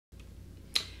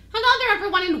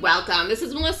everyone, and welcome. This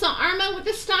is Melissa Armo with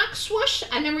the Stock Swoosh,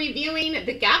 and I'm reviewing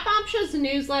the Gap Options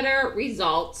newsletter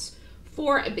results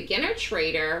for a beginner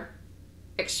trader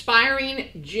expiring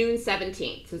June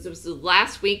 17th. So this was the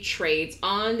last week trades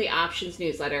on the options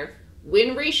newsletter.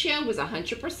 Win ratio was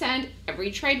 100%.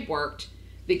 Every trade worked.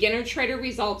 Beginner trader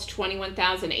results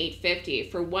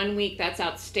 21,850 for 1 week. That's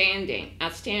outstanding.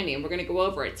 Outstanding. We're going to go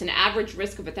over it. It's an average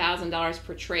risk of $1,000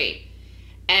 per trade.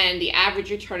 And the average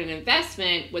return on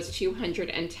investment was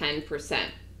 210%.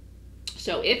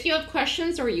 So if you have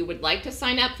questions or you would like to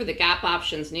sign up for the Gap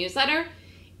Options newsletter,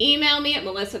 email me at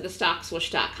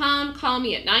melissa@thestockswoosh.com, call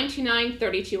me at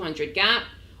 929-3200-GAP,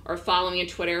 or follow me on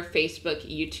Twitter, Facebook,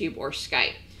 YouTube, or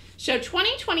Skype. So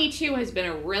 2022 has been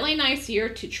a really nice year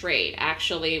to trade.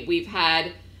 Actually, we've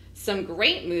had some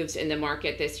great moves in the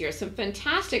market this year, some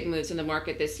fantastic moves in the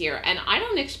market this year, and I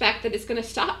don't expect that it's going to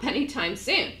stop anytime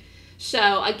soon.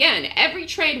 So again, every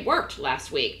trade worked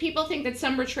last week. People think that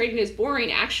summer trading is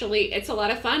boring. Actually, it's a lot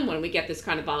of fun when we get this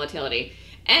kind of volatility.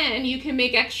 And you can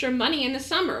make extra money in the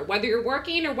summer, whether you're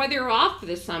working or whether you're off for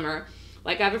the summer.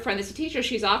 Like I have a friend that's a teacher,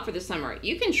 she's off for the summer.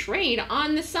 You can trade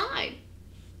on the side.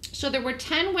 So there were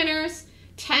 10 winners,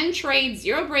 10 trades,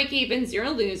 0 break-even,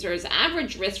 0 losers.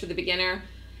 Average risk for the beginner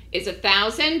is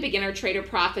 1,000. Beginner trader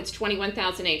profits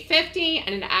 21,850,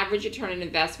 and an average return on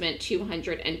investment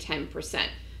 210%.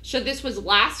 So this was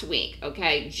last week,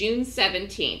 okay, June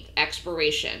 17th,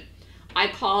 expiration. I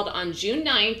called on June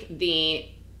 9th the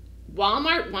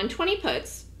Walmart 120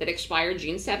 puts that expired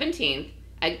June 17th.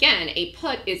 Again, a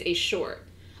put is a short.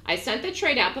 I sent the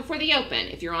trade out before the open.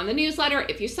 If you're on the newsletter,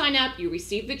 if you sign up, you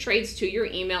receive the trades to your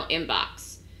email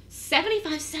inbox.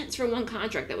 75 cents for one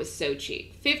contract. That was so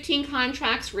cheap. 15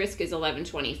 contracts, risk is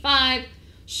 $11.25.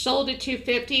 Sold at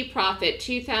 $250, profit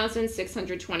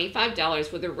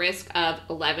 $2,625 with a risk of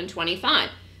 $11.25.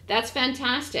 That's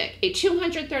fantastic. A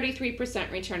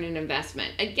 233% return on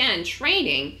investment. Again,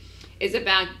 trading is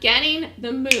about getting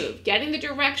the move, getting the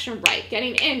direction right,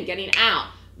 getting in, getting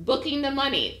out, booking the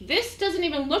money. This doesn't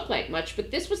even look like much,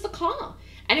 but this was the call.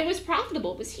 And it was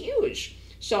profitable. It was huge.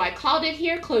 So I called it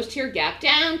here, closed here, gap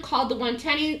down, called the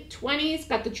 120s,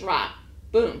 got the drop.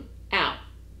 Boom, out.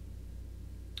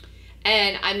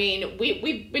 And I mean,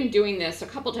 we've been doing this a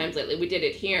couple times lately. We did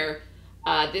it here.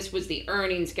 This was the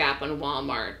earnings gap on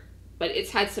Walmart, but it's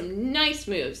had some nice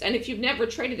moves. And if you've never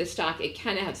traded a stock, it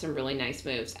can have some really nice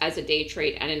moves as a day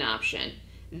trade and an option.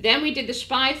 Then we did the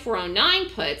SPY 409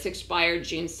 puts, expired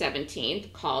June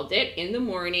 17th, called it in the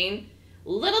morning. A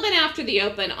little bit after the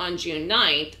open on June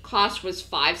 9th, cost was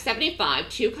 $575,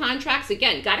 2 contracts.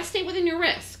 Again, got to stay within your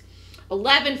risk.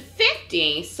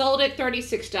 $11.50, sold at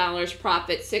 $36,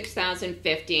 profit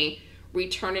 $6,050,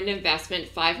 return on investment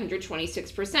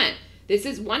 526%. This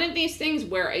is one of these things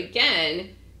where,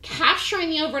 again, capturing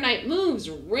the overnight moves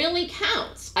really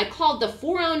counts. I called the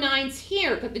 409s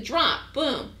here, got the drop,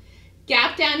 boom.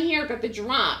 Gap down here, got the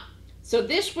drop. So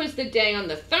this was the day on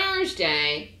the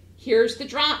Thursday. Here's the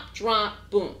drop,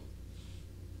 boom.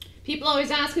 People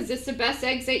always ask, is this the best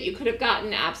exit you could have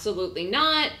gotten? Absolutely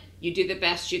not. You do the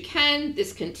best you can.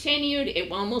 This continued.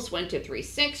 It almost went to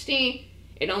 360.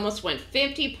 It almost went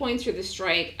 50 points through the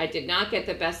strike. I did not get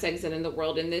the best exit in the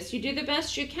world in this. You do the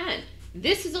best you can.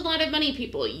 This is a lot of money,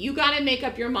 people. You got to make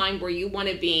up your mind where you want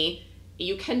to be.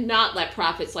 You cannot let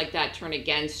profits like that turn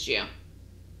against you.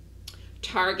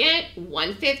 Target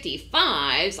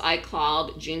 155s, I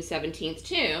called June 17th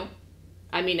too.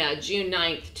 June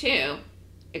 9th too.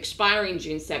 Expiring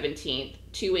June 17th,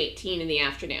 2:18 in the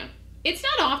afternoon. It's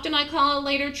not often I call a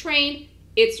later trade.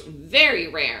 It's very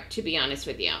rare, to be honest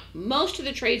with you. Most of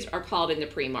the trades are called in the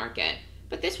pre-market,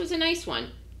 but this was a nice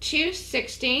one.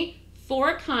 260,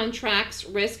 4 contracts,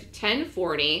 risk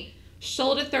 1040,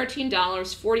 sold at $13,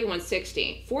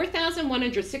 41.60.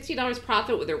 $4,160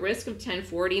 profit with a risk of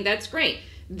 1040. That's great.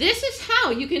 This is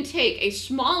how you can take a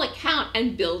small account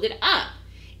and build it up.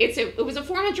 It was a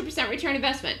 400% return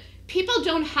investment. People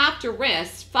don't have to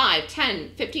risk $5,000,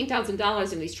 $10,000,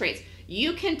 $15,000 in these trades.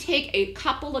 You can take a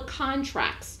couple of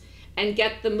contracts and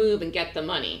get the move and get the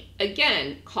money.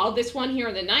 Again, called this one here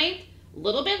on the 9th. A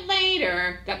little bit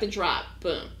later, got the drop.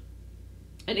 Boom.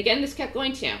 And again, this kept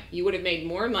going too. You would have made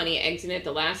more money exiting it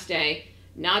the last day.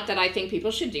 Not that I think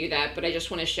people should do that, but I just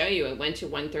want to show you it went to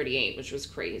 138, which was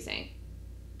crazy.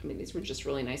 I mean, these were just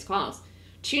really nice calls.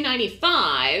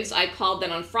 295s, I called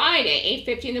then on Friday,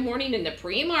 8:50 in the morning in the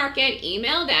pre-market,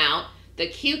 emailed out. The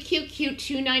QQQ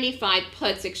 295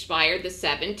 puts expired the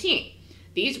 17th.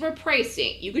 These were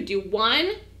pricey. You could do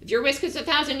 1. If your risk is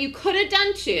 1,000, you could have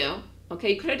done 2. Okay,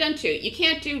 you could have done 2. You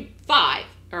can't do 5,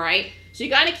 all right? So you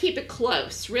got to keep it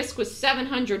close. Risk was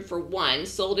 700 for 1,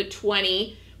 sold at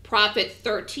 20, Profit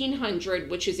 1,300,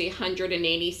 which is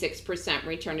 186%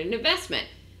 return on investment.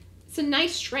 It's a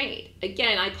nice trade.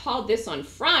 Again, I called this on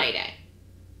Friday.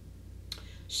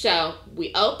 So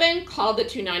we opened, called the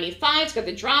 295s, got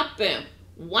the drop, boom.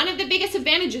 One of the biggest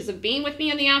advantages of being with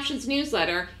me on the options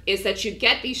newsletter is that you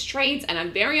get these trades, and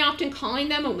I'm very often calling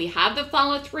them when we have the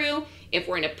follow through, if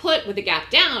we're in a put with a gap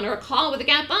down or a call with a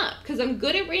gap up, because I'm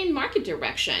good at reading market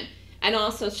direction and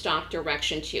also stock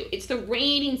direction too. It's the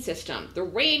rating system. The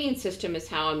rating system is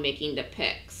how I'm making the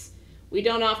picks. We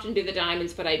don't often do the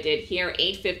diamonds, but I did here.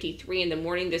 8:53 in the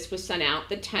morning. This was sent out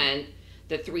the 10th.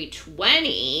 The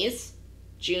 320s,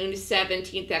 June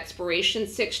 17th expiration,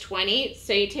 620.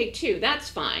 Say you take two. That's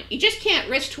fine. You just can't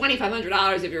risk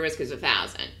 $2,500 if your risk is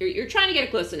 $1,000. You're trying to get it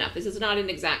close enough. This is not an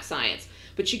exact science.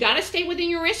 But you got to stay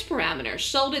within your risk parameters.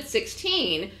 Sold at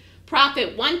 16,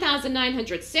 profit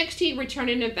 1,960, return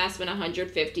on investment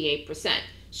 158%.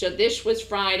 So this was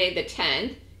Friday the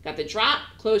 10th. Got the drop,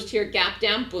 closed here, gap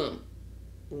down, boom.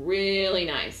 Really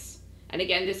nice. And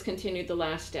again, this continued the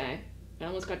last day. I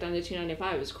almost got down to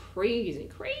 295. It was crazy,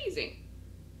 crazy.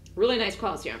 Really nice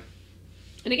calls here.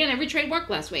 And again, every trade worked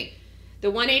last week.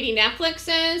 The 180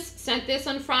 Netflixes, sent this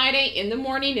on Friday in the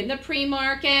morning in the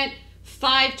pre-market.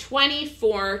 520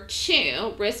 for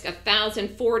 2, risk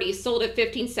 1,040, sold at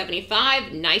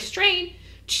 1575, nice trade.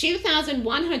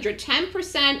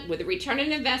 2,110% with a return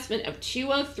on investment of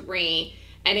 203.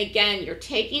 And again, you're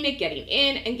taking it, getting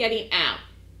in and getting out.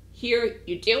 Here,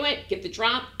 you do it, get the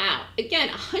drop out. Again,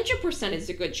 100% is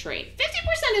a good trade.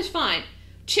 50% is fine.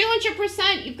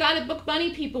 200%, you've got to book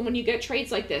money, people, when you get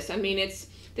trades like this. I mean,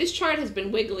 this chart has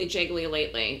been wiggly jiggly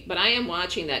lately, but I am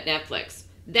watching that Netflix.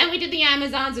 Then we did the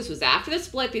Amazons. This was after the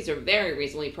split. These are very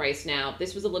reasonably priced now.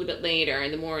 This was a little bit later in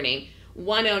the morning.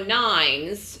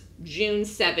 109s, June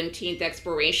 17th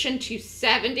expiration,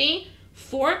 270.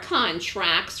 4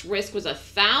 contracts. Risk was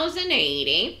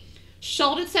 1,080.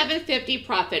 Sold at 750.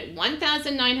 Profit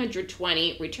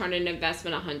 1,920. Return on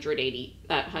investment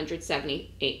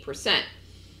 178%.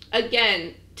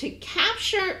 Again, to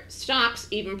capture stocks,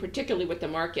 even particularly with the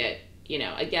market,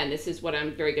 again, this is what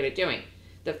I'm very good at doing.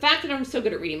 The fact that I'm so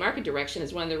good at reading market direction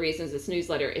is one of the reasons this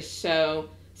newsletter is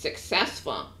so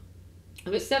successful. I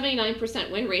have a 79%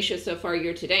 win ratio so far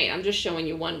year to date. I'm just showing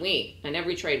you 1 week, and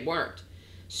every trade worked.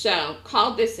 So,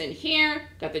 called this in here,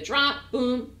 got the drop,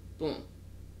 boom, boom.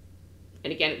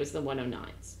 And again, it was the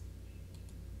 109s.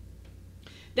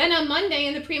 Then on Monday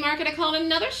in the pre-market, I called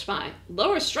another SPY.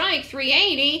 Lower strike,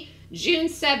 380. June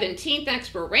 17th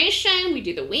expiration. We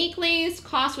do the weeklies.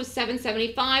 Cost was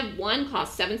 $775. 1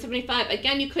 cost $775.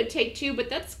 Again, you could take 2, but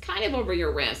that's kind of over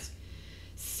your risk.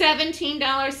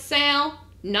 $17 sale,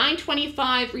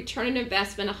 $925. Return on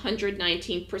investment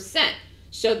 119%.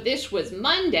 So this was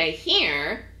Monday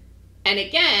here. And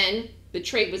again, the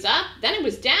trade was up. Then it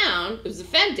was down. It was a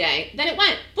Fed day. Then it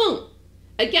went boom.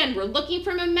 Again, we're looking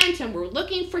for momentum. We're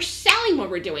looking for selling when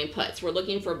we're doing puts. We're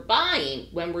looking for buying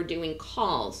when we're doing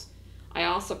calls. I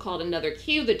also called another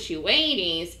Q, the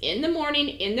 280s, in the morning,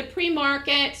 in the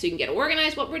pre-market, so you can get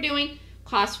organized what we're doing.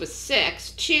 Cost was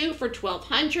 6, 2 for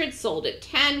 1,200, sold at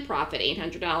 10, profit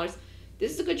 $800.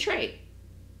 This is a good trade.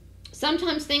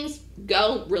 Sometimes things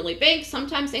go really big.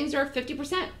 Sometimes things are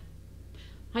 50%,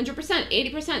 100%,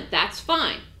 80%. That's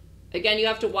fine. Again, you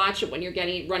have to watch it when you're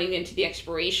running into the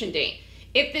expiration date.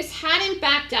 If this hadn't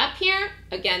backed up here,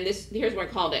 again, here's what I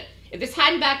called it. If this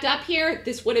hadn't backed up here,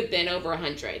 this would have been over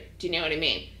 100. Do you know what I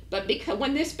mean? But because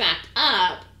when this backed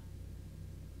up,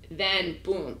 then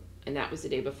boom, and that was the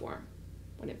day before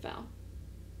when it fell.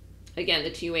 Again, the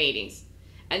 280s.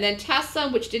 And then Tesla,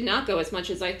 which did not go as much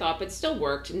as I thought, but still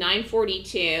worked,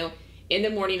 942 in the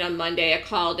morning on Monday. I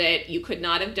called it. You could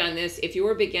not have done this if you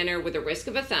were a beginner with a risk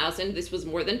of 1,000. This was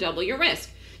more than double your risk.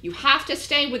 You have to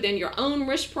stay within your own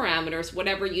risk parameters,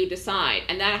 whatever you decide.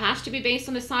 And that has to be based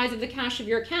on the size of the cash of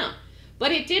your account.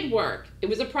 But it did work. It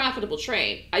was a profitable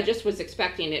trade. I just was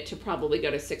expecting it to probably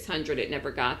go to 600. It never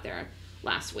got there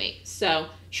last week. So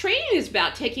trading is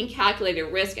about taking calculated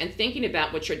risk and thinking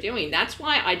about what you're doing. That's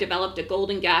why I developed a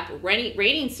Golden Gap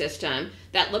rating system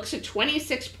that looks at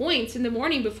 26 points in the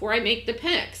morning before I make the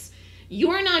picks.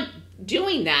 You're not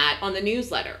doing that on the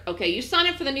newsletter. Okay, you sign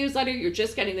up for the newsletter, you're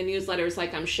just getting the newsletters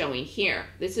like I'm showing here.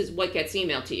 This is what gets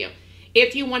emailed to you.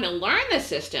 If you want to learn the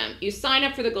system, you sign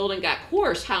up for the Golden Gap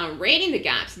course, how I'm rating the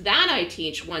gaps. That I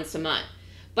teach once a month.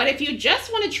 But if you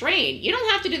just want to trade, you don't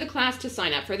have to do the class to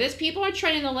sign up for this. People are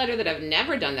trading the letter that have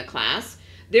never done the class.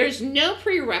 There's no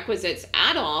prerequisites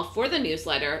at all for the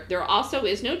newsletter. There also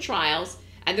is no trials,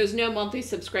 and there's no monthly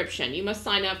subscription. You must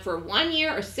sign up for 1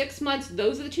 year or 6 months.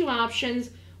 Those are the 2 options.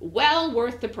 Well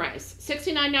worth the price.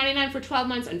 $69.99 for 12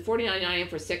 months and $49.99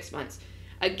 for 6 months.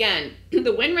 Again,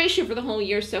 the win ratio for the whole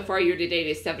year so far, year to date,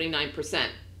 is 79%.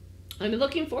 I'm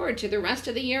looking forward to the rest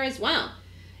of the year as well.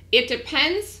 It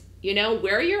depends, you know,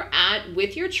 where you're at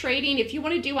with your trading, if you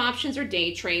want to do options or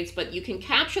day trades, but you can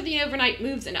capture the overnight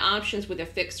moves and options with a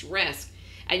fixed risk,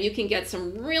 and you can get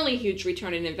some really huge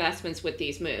return in investments with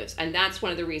these moves. And that's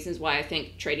one of the reasons why I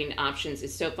think trading options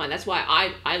is so fun. That's why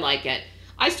I like it.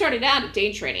 I started out at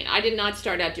day trading. I did not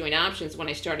start out doing options when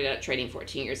I started out trading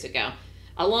 14 years ago.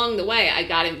 Along the way, I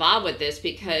got involved with this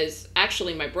because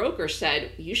actually my broker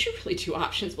said, you should really do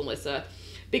options, Melissa,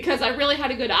 because I really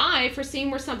had a good eye for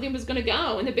seeing where something was going to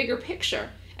go in the bigger picture,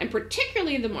 and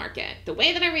particularly the market. The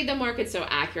way that I read the market so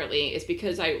accurately is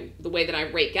because the way that I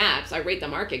rate gaps, I rate the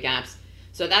market gaps.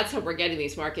 So that's how we're getting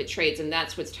these market trades, and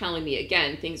that's what's telling me,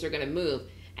 again, things are going to move.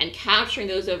 And capturing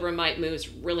those overnight moves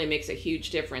really makes a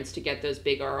huge difference to get those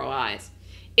big ROIs.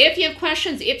 If you have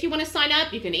questions, if you want to sign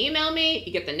up, you can email me.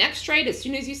 You get the next trade as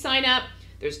soon as you sign up.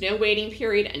 There's no waiting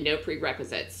period and no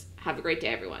prerequisites. Have a great day,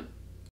 everyone.